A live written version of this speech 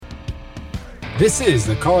This is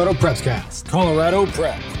the Colorado Prepscast, Colorado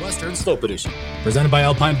Prep, Western Slope Edition, presented by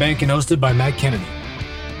Alpine Bank and hosted by Matt Kennedy.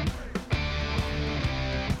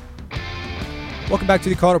 Welcome back to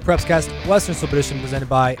the Colorado Prepscast, Western Slope Edition, presented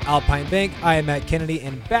by Alpine Bank. I am Matt Kennedy,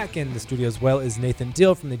 and back in the studio as well is Nathan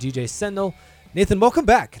Deal from the GJ Sentinel. Nathan, welcome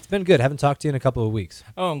back. It's been good. Haven't talked to you in a couple of weeks.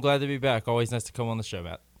 Oh, I'm glad to be back. Always nice to come on the show,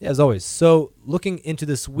 Matt. Yeah, as always. So, looking into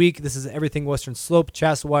this week, this is everything Western Slope.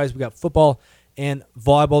 Chassa-wise, we got football and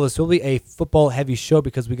volleyball. This will be a football-heavy show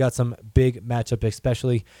because we got some big matchup,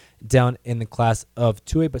 especially down in the class of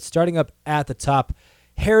 2A. But starting up at the top,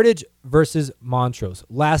 Heritage versus Montrose.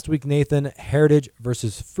 Last week, Nathan, Heritage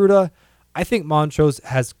versus Fruta. I think Montrose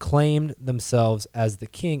has claimed themselves as the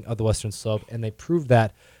king of the Western Slope, and they proved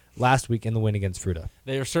that last week in the win against Fruta.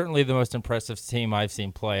 They are certainly the most impressive team I've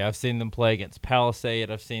seen play. I've seen them play against Palisade.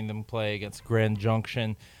 I've seen them play against Grand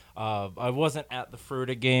Junction. I wasn't at the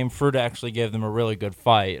Fruta game. Fruta actually gave them a really good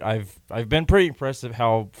fight. I've been pretty impressed with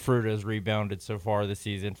how Fruta has rebounded so far this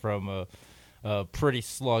season from a pretty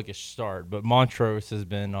sluggish start. But Montrose has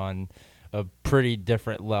been on a pretty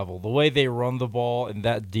different level. The way they run the ball and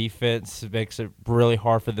that defense makes it really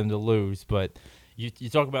hard for them to lose. But you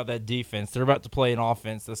talk about that defense. They're about to play an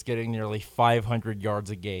offense that's getting nearly 500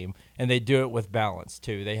 yards a game, and they do it with balance,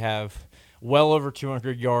 too. They have well over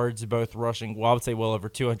 200 yards both rushing. Well, I would say well over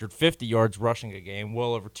 250 yards rushing a game,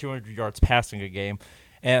 well over 200 yards passing a game.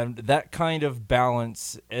 And that kind of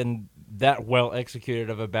balance and that well-executed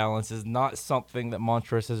of a balance is not something that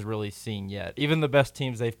Montrose has really seen yet. Even the best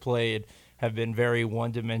teams they've played have been very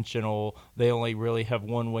one-dimensional. They only really have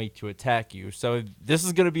one way to attack you. So this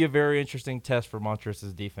is going to be a very interesting test for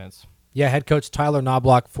Montrose's defense. Yeah, head coach Tyler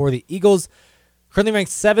Knobloch for the Eagles. Currently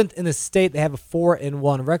ranked 7th in the state. They have a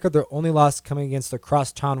 4-1 record. Their only loss coming against their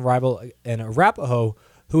crosstown rival in Arapahoe,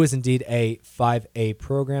 who is indeed a 5A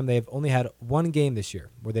program. They have only had one game this year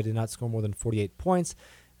where they did not score more than 48 points.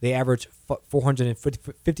 They average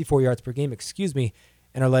 454 yards per game, and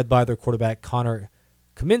are led by their quarterback, Connor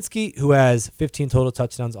Kaminsky, who has 15 total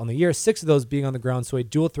touchdowns on the year, 6 of those being on the ground, so a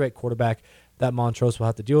dual-threat quarterback that Montrose will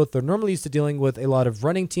have to deal with. They're normally used to dealing with a lot of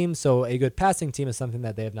running teams, so a good passing team is something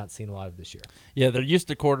that they have not seen a lot of this year. Yeah, they're used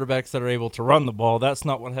to quarterbacks that are able to run the ball. That's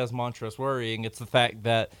not what has Montrose worrying. It's the fact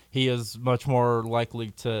that he is much more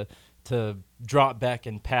likely to drop back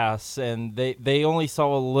and pass, and they only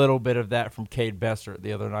saw a little bit of that from Cade Bessert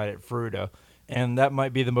the other night at Fruta, and that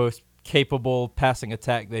might be the most capable passing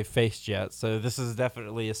attack they've faced yet. So this is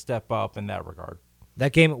definitely a step up in that regard.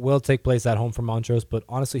 That game will take place at home for Montrose, but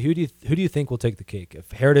honestly, who do you think will take the cake?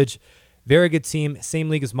 If Heritage, very good team, same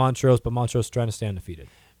league as Montrose, but Montrose trying to stay undefeated.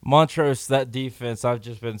 Montrose, that defense, I've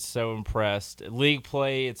just been so impressed. League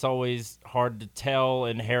play, it's always hard to tell,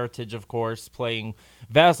 and Heritage, of course, playing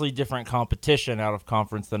vastly different competition out of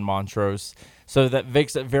conference than Montrose, so that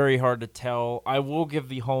makes it very hard to tell. I will give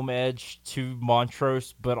the home edge to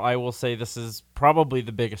Montrose, but I will say this is probably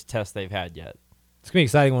the biggest test they've had yet. It's going to be an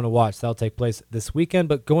exciting one to watch. That'll take place this weekend,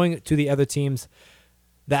 but going to the other teams,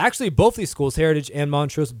 that actually both these schools, Heritage and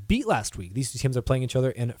Montrose, beat last week. These two teams are playing each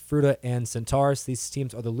other in Fruta and Centaurus. These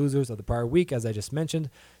teams are the losers of the prior week, as I just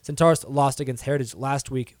mentioned. Centaurus lost against Heritage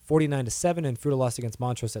last week, 49-7, and Fruta lost against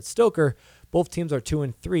Montrose at Stoker. Both teams are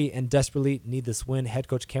 2-3 and desperately need this win. Head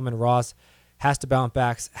coach Cameron Ross has to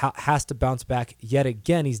bounce back yet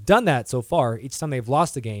again. He's done that so far. Each time they've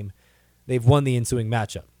lost a game, they've won the ensuing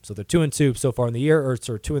matchup. So they're 2-2 so far in the year, or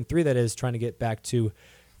 2-3 that is, trying to get back to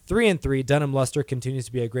 3-3. Dunham Luster continues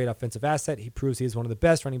to be a great offensive asset. He proves he is one of the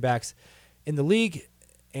best running backs in the league.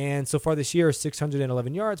 And so far this year,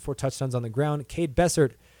 611 yards, 4 touchdowns on the ground. Cade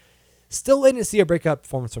Bessert, still waiting to see a breakout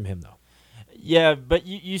performance from him, though. Yeah, but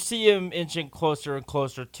you see him inching closer and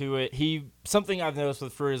closer to it. Something I've noticed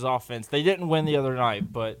with Fruta's offense, they didn't win the other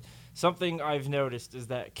night, but something I've noticed is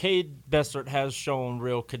that Cade Bessert has shown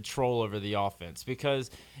real control over the offense, because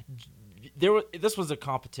this was a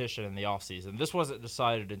competition in the offseason. This wasn't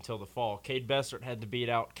decided until the fall. Cade Bessert had to beat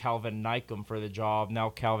out Calvin Nycom for the job.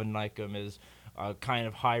 Now Calvin Nycom is a kind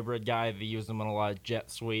of hybrid guy. They use him on a lot of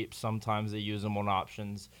jet sweeps. Sometimes they use him on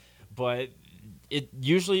options. But it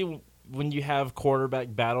usually, when you have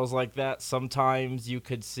quarterback battles like that, sometimes you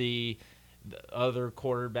could see the other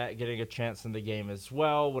quarterback getting a chance in the game as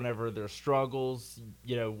well. Whenever there's struggles,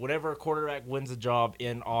 whenever a quarterback wins a job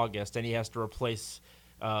in August and he has to replace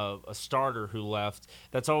a starter who left,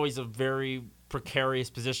 that's always a very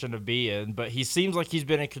precarious position to be in. But he seems like he's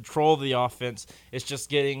been in control of the offense. It's just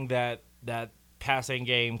getting that passing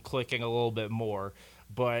game clicking a little bit more.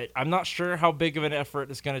 But I'm not sure how big of an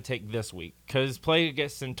effort it's going to take this week, because playing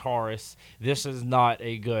against Centaurus, this is not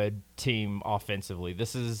a good team offensively.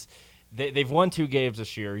 They've won 2 games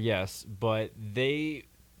this year, yes, but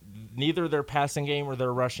neither their passing game or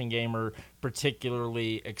their rushing game are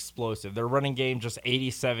particularly explosive. Their running game just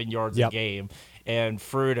 87 yards a game. And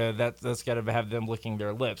Fruta, that's got to have them licking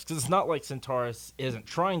their lips. Because it's not like Centaurus isn't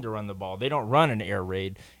trying to run the ball. They don't run an air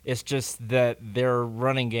raid. It's just that their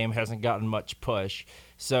running game hasn't gotten much push.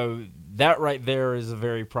 So that right there is a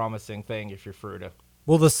very promising thing if you're Fruta.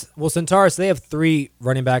 Well, Centaurus, they have 3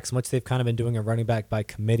 running backs, much they've kind of been doing a running back by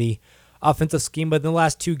committee offensive scheme. But in the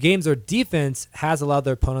last 2 games, their defense has allowed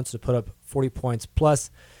their opponents to put up 40 points plus.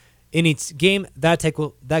 In each game, that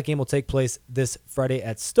game will take place this Friday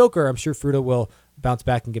at Stoker. I'm sure Fruta will bounce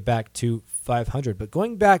back and get back to 500. But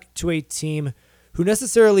going back to a team who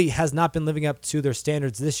necessarily has not been living up to their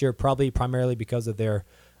standards this year, probably primarily because of their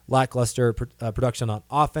lackluster production on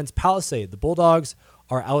offense, Palisade. The Bulldogs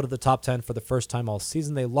are out of the top 10 for the first time all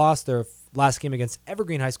season. They lost their last game against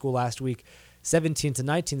Evergreen High School last week,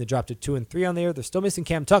 17-19. They dropped to 2-3 on the year. They're still missing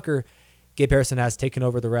Cam Tucker. Gabe Harrison has taken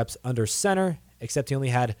over the reps under center, except he only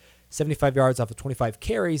had 75 yards off of 25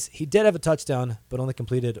 carries. He did have a touchdown, but only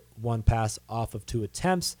completed 1 pass off of 2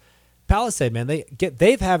 attempts. Palisade, man,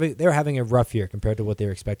 they're having a rough year compared to what they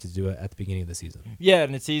were expected to do at the beginning of the season. Yeah,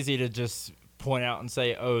 and it's easy to just point out and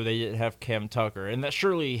say, oh, they didn't have Cam Tucker, and that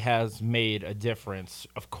surely has made a difference,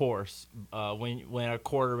 of course, when a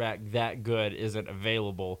quarterback that good isn't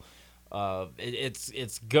available.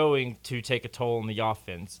 It's going to take a toll on the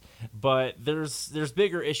offense, but there's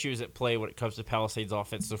bigger issues at play when it comes to Palisade's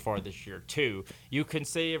offense so far this year too. You can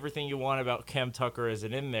say everything you want about Cam Tucker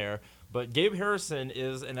isn't in there, but Gabe Harrison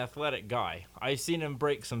is an athletic guy. I've seen him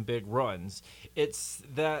break some big runs. It's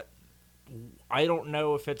that I don't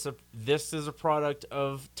know if this is a product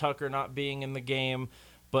of Tucker not being in the game.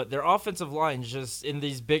 But their offensive line, just in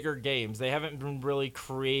these bigger games, they haven't been really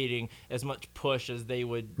creating as much push as they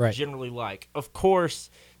would generally like. Of course,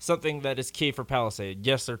 something that is key for Palisade,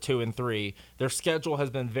 yes, they're 2-3. Their schedule has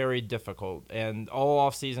been very difficult. And all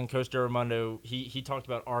offseason, Coach Duramundo, he talked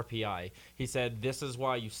about RPI. He said, this is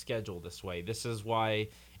why you schedule this way. This is why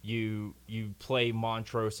you play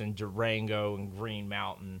Montrose and Durango and Green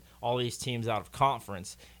Mountain, all these teams out of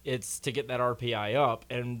conference. It's to get that RPI up.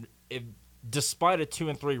 And despite a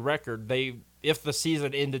 2-3 record, if the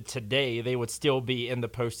season ended today, they would still be in the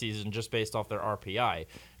postseason just based off their RPI.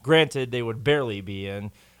 Granted, they would barely be in,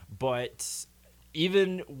 but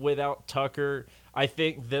even without Tucker, I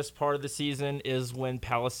think this part of the season is when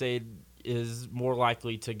Palisade is more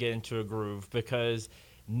likely to get into a groove because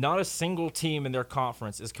not a single team in their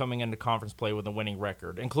conference is coming into conference play with a winning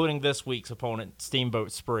record, including this week's opponent,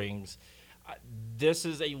 Steamboat Springs. This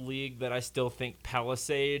is a league that I still think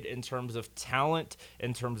Palisade, in terms of talent,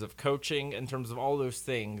 in terms of coaching, in terms of all those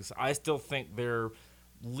things, I still think they're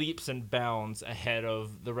leaps and bounds ahead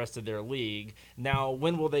of the rest of their league. Now,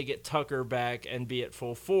 when will they get Tucker back and be at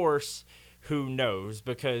full force? Who knows?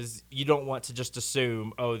 Because you don't want to just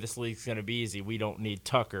assume, oh, this league's going to be easy. We don't need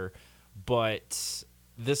Tucker. But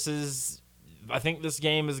I think this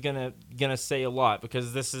game is gonna say a lot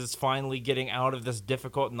because this is finally getting out of this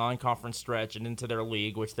difficult non-conference stretch and into their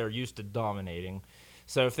league, which they're used to dominating.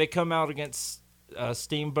 So if they come out against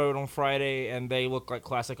Steamboat on Friday and they look like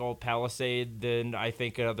classic old Palisade, then I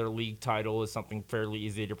think another league title is something fairly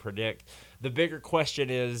easy to predict. The bigger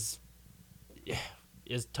question is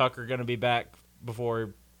Tucker going to be back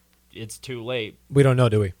before it's too late? We don't know,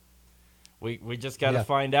 do we? We just got to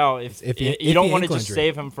find out. If you don't want to just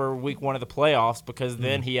save him for week 1 of the playoffs because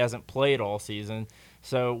then he hasn't played all season.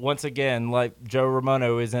 So once again, like Joe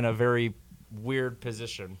Romano is in a very weird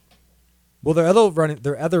position. Well, their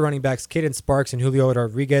other running backs, Caden Sparks and Julio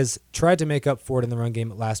Rodriguez, tried to make up for it in the run game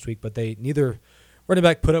last week, but neither running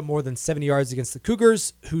back put up more than 70 yards against the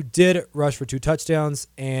Cougars, who did rush for 2 touchdowns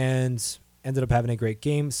and ended up having a great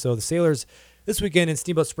game. So the Sailors this weekend in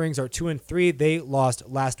Steamboat Springs are 2-3. They lost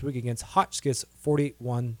last week against Hotchkiss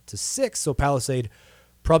 41-6. So Palisade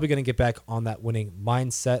probably going to get back on that winning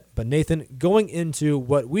mindset. But Nathan, going into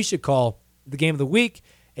what we should call the game of the week,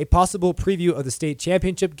 a possible preview of the state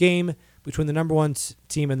championship game between the number 1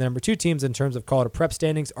 team and the number 2 teams in terms of call to prep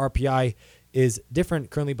standings. RPI is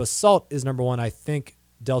different. Currently, Basalt is number 1. I think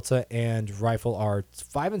Delta and Rifle are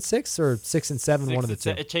 5 and 6 or 6 and 7, one of the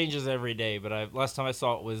two. It changes every day, but last time I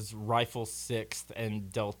saw it was Rifle 6th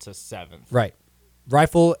and Delta 7th. Right.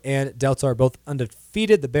 Rifle and Delta are both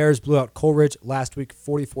undefeated. The Bears blew out Coleridge last week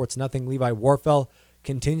 44-0. Levi Warfel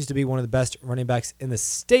continues to be one of the best running backs in the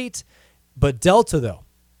state. But Delta, though,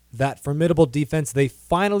 that formidable defense, they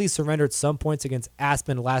finally surrendered some points against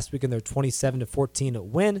Aspen last week in their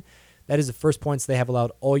 27-14 win. That is the first points they have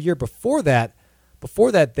allowed all year. Before that,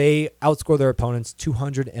 Before that, they outscored their opponents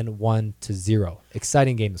 201-0.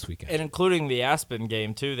 Exciting game this weekend. And including the Aspen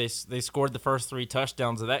game, too. They scored the first 3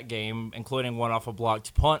 touchdowns of that game, including one off a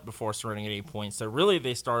blocked punt before surrendering any points. So really,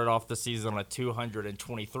 they started off the season on a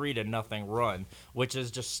 223-0 run, which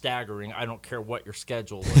is just staggering. I don't care what your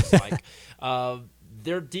schedule looks like.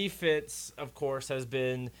 Their defense, of course, has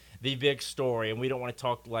been the big story, and we don't want to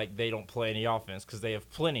talk like they don't play any offense because they have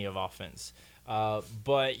plenty of offense.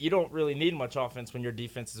 But you don't really need much offense when your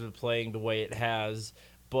defense has been playing the way it has.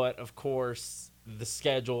 But, of course, the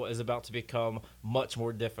schedule is about to become much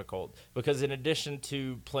more difficult because in addition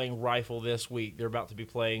to playing Rifle this week, they're about to be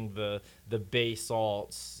playing the Bay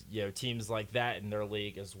Salts, teams like that in their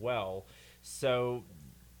league as well. So,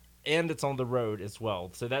 and it's on the road as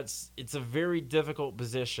well. So it's a very difficult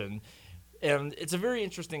position. And it's a very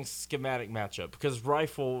interesting schematic matchup because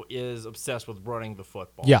Rifle is obsessed with running the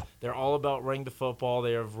football. Yeah. They're all about running the football.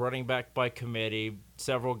 They have running back by committee.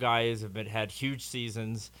 Several guys have had huge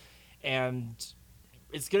seasons. And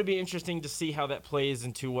it's going to be interesting to see how that plays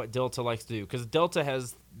into what Delta likes to do because Delta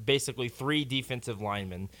has basically 3 defensive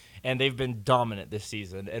linemen, and they've been dominant this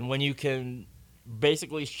season. And when you can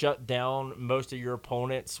basically shut down most of your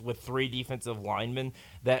opponents with 3 defensive linemen,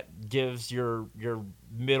 that gives your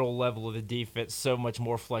middle level of the defense so much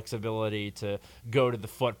more flexibility to go to the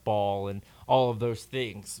football and all of those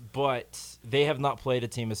things. But they have not played a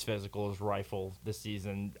team as physical as Rifle this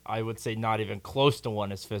season. I would say not even close to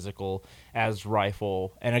one as physical as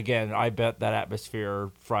Rifle. And again, I bet that atmosphere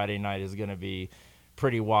Friday night is going to be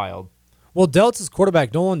pretty wild. Well, Delta's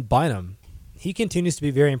quarterback, Nolan Bynum, he continues to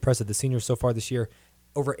be very impressive, the senior so far this year.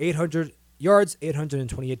 Over 800 yards,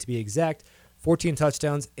 828 to be exact, 14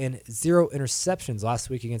 touchdowns, and 0 interceptions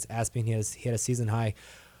last week against Aspen. He had a season-high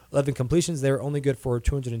 11 completions. They were only good for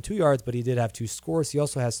 202 yards, but he did have 2 scores. He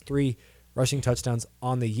also has 3 rushing touchdowns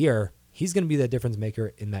on the year. He's going to be the difference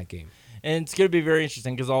maker in that game. And it's going to be very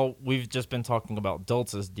interesting because we've just been talking about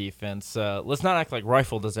Delta's defense. Let's not act like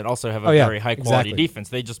Rifle doesn't also have a very high-quality defense.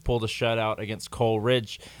 They just pulled a shutout against Cole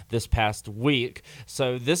Ridge this past week.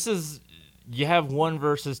 So this is – you have 1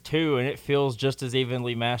 versus 2, and it feels just as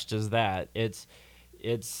evenly matched as that. It's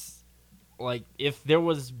like if there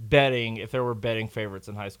were betting favorites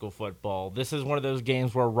in high school football, this is one of those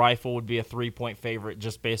games where Rifle would be a 3-point favorite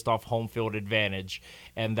just based off home field advantage,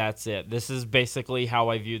 and that's it. This is basically how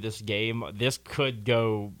I view this game. This could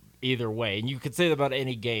go either way, and you could say that about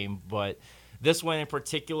any game, but this one in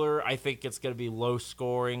particular, I think it's going to be low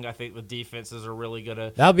scoring. I think the defenses are really going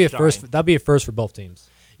to That'll be a first for both teams.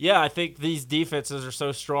 Yeah, I think these defenses are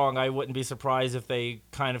so strong, I wouldn't be surprised if they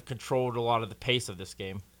kind of controlled a lot of the pace of this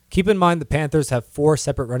game. Keep in mind the Panthers have 4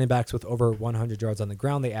 separate running backs with over 100 yards on the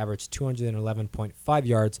ground. They average 211.5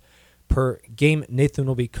 yards per game. Nathan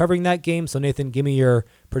will be covering that game. So, Nathan, give me your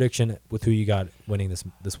prediction with who you got winning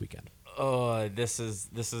this weekend. Oh, this is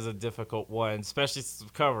a difficult one, especially since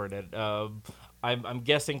we've covered it. I'm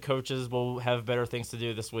guessing coaches will have better things to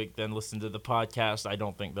do this week than listen to the podcast. I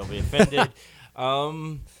don't think they'll be offended.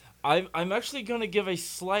 I'm actually going to give a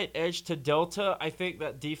slight edge to Delta. I think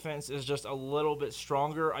that defense is just a little bit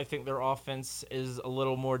stronger. I think their offense is a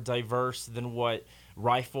little more diverse than what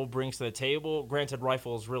Rifle brings to the table. Granted,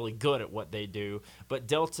 Rifle is really good at what they do, but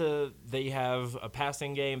Delta, they have a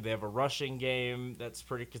passing game, they have a rushing game that's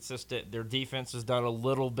pretty consistent. Their defense has done a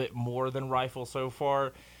little bit more than Rifle so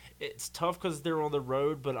far. It's tough because they're on the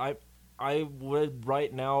road, but I would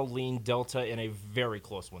right now lean Delta in a very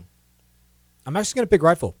close one. I'm actually going to pick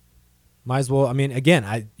Rifle. Might as well. I mean,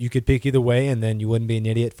 again, you could pick either way, and then you wouldn't be an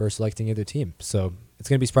idiot for selecting either team. So it's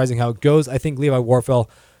going to be surprising how it goes. I think Levi Warfel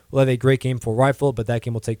will have a great game for Rifle, but that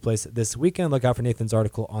game will take place this weekend. Look out for Nathan's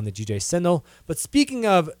article on the GJ Sentinel. But speaking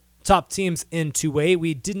of top teams in 2A,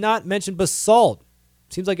 we did not mention Basalt.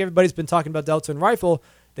 Seems like everybody's been talking about Delta and Rifle.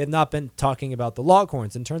 They've not been talking about the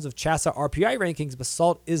Longhorns. In terms of CHSAA RPI rankings,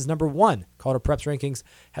 Basalt is number 1. Calder Preps rankings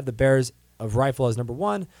have the Bears of Rifle as number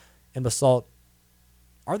 1, and Basalt,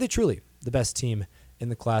 are they truly the best team in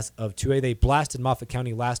the class of 2A? They blasted Moffat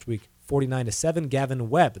County last week 49-7. Gavin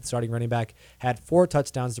Webb, the starting running back, had 4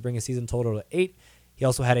 touchdowns to bring a season total to 8. He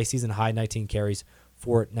also had a season-high 19 carries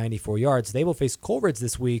for 94 yards. They will face Coleridge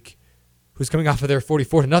this week, who's coming off of their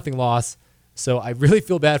 44-0 loss. So I really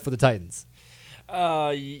feel bad for the Titans.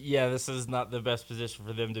 Yeah, this is not the best position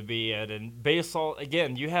for them to be in. And Basalt,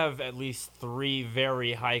 again, you have at least 3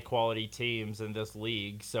 very high-quality teams in this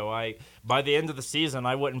league. So by the end of the season,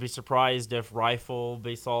 I wouldn't be surprised if Rifle,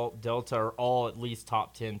 Basalt, Delta are all at least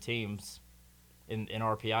top 10 teams in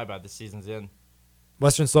RPI by the season's end.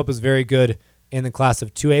 Western Slope is very good in the class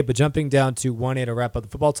of 2A, but jumping down to 1A to wrap up the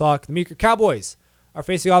football talk, the Meeker Cowboys are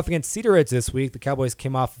facing off against Cedar Ridge this week. The Cowboys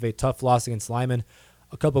came off of a tough loss against Lyman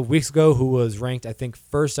a couple of weeks ago, who was ranked, I think,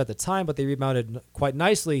 first at the time, but they rebounded quite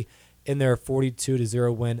nicely in their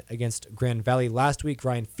 42-0 win against Grand Valley last week.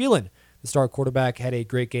 Ryan Phelan, the star quarterback, had a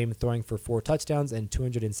great game throwing for 4 touchdowns and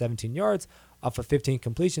 217 yards off of 15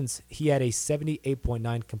 completions. He had a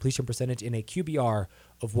 78.9 completion percentage and a QBR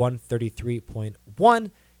of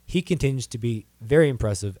 133.1. He continues to be very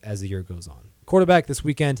impressive as the year goes on. Quarterback this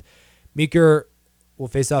weekend, Meeker will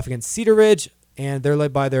face off against Cedar Ridge, and they're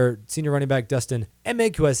led by their senior running back, Dustin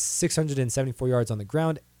Emig, who has 674 yards on the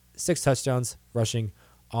ground, 6 touchdowns rushing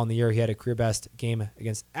on the year. He had a career-best game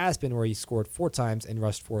against Aspen where he scored 4 times and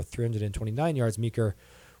rushed for 329 yards. Meeker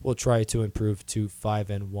will try to improve to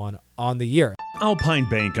 5-1 on the year. Alpine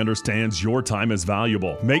Bank understands your time is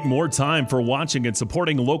valuable. Make more time for watching and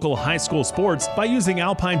supporting local high school sports by using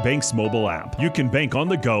Alpine Bank's mobile app. You can bank on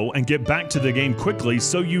the go and get back to the game quickly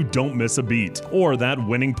so you don't miss a beat or that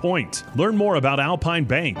winning point. Learn more about Alpine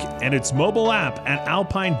Bank and its mobile app at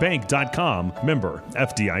alpinebank.com. Member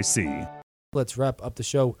FDIC. Let's wrap up the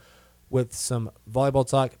show with some volleyball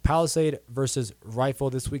talk. Palisade versus Rifle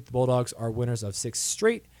this week. The Bulldogs are winners of 6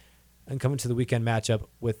 straight and coming to the weekend matchup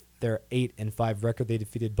with their 8-5 record. They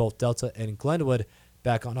defeated both Delta and Glenwood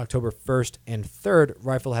back on October 1st and 3rd.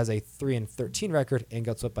 Rifle has a 3-13 record and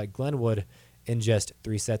got swept by Glenwood in just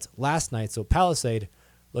 3 sets last night. So Palisade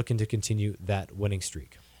looking to continue that winning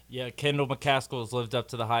streak. Yeah, Kendall McCaskill has lived up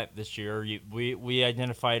to the hype this year. We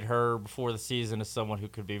identified her before the season as someone who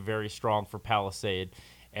could be very strong for Palisade,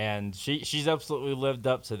 and she's absolutely lived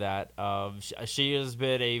up to that. She has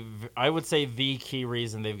been I would say, the key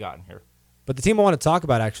reason they've gotten here. But the team I want to talk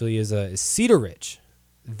about actually is Cedar Ridge.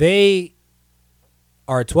 They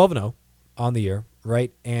are 12-0 on the year,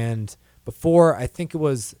 right? And before, I think it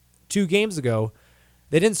was 2 games ago,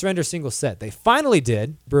 they didn't surrender a single set. They finally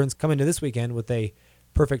did. Bruins come into this weekend with a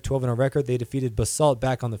perfect 12-0 record. They defeated Basalt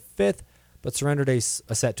back on the 5th, but surrendered a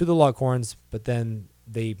set to the Longhorns. But then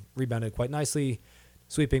they rebounded quite nicely,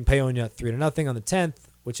 sweeping Paonia 3-0 on the 10th,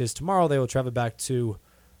 which is tomorrow. They will travel back to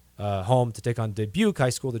home to take on Dubuque High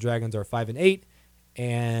School. The Dragons are 5-8,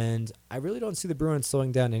 and I really don't see the Bruins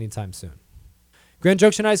slowing down anytime soon. Grand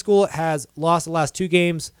Junction High School has lost the last 2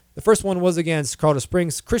 games. The first one was against Colorado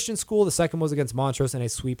Springs Christian School. The second was against Montrose in a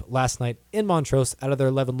sweep last night in Montrose. Out of their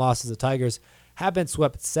 11 losses, the Tigers have been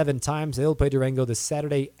swept 7 times. They'll play Durango this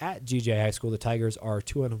Saturday at GJ High School. The Tigers are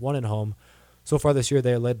 2-1 at home. So far this year,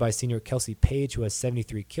 they are led by senior Kelsey Page, who has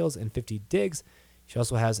 73 kills and 50 digs. She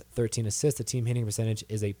also has 13 assists. The team hitting percentage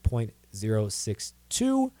is a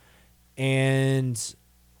 .062.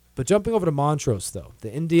 But jumping over to Montrose, though,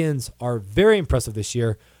 the Indians are very impressive this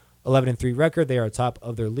year. 11-3 record. They are top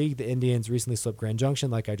of their league. The Indians recently swept Grand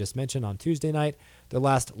Junction, like I just mentioned, on Tuesday night. Their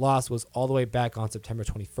last loss was all the way back on September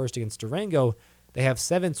 21st against Durango. They have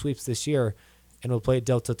 7 sweeps this year and will play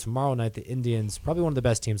Delta tomorrow night. The Indians, probably one of the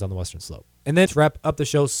best teams on the Western Slope. And then to wrap up the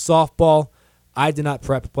show, softball. I did not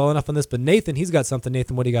prep well enough on this, but Nathan, he's got something.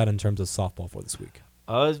 Nathan, what do you got in terms of softball for this week?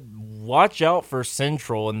 Watch out for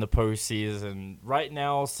Central in the postseason. Right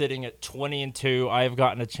now, sitting at 20-2, I have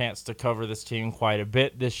gotten a chance to cover this team quite a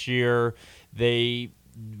bit this year. They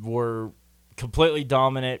were completely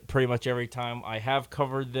dominant pretty much every time I have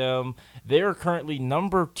covered them. They are currently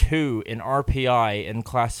number 2 in RPI in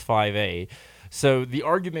Class 5A. So the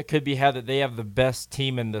argument could be had that they have the best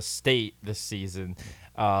team in the state this season.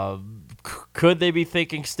 Could they be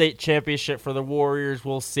thinking state championship for the Warriors?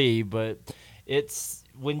 We'll see. But it's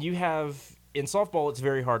when you have in softball, it's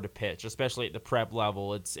very hard to pitch, especially at the prep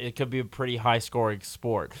level. It could be a pretty high-scoring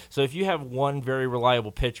sport. So if you have one very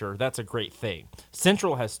reliable pitcher, that's a great thing.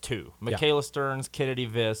 Central has 2. Michaela Stearns, Kennedy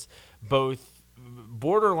Viss, both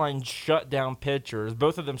borderline shutdown pitchers,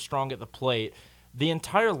 both of them strong at the plate. The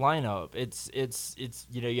entire lineup, it's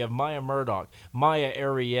you have Maya Murdoch, Maya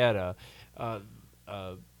Arrieta.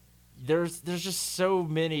 There's just so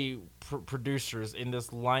many producers in this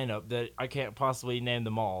lineup that I can't possibly name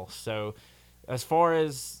them all. So as far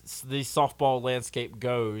as the softball landscape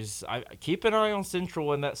goes, I keep an eye on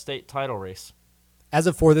Central in that state title race. As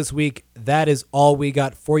of for this week, that is all we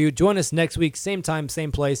got for you. Join us next week, same time,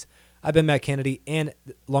 same place. I've been Matt Kennedy, and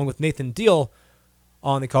along with Nathan Deal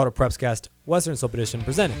on the Colorado Prepscast Western Slope Edition,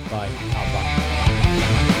 presented by Alpine.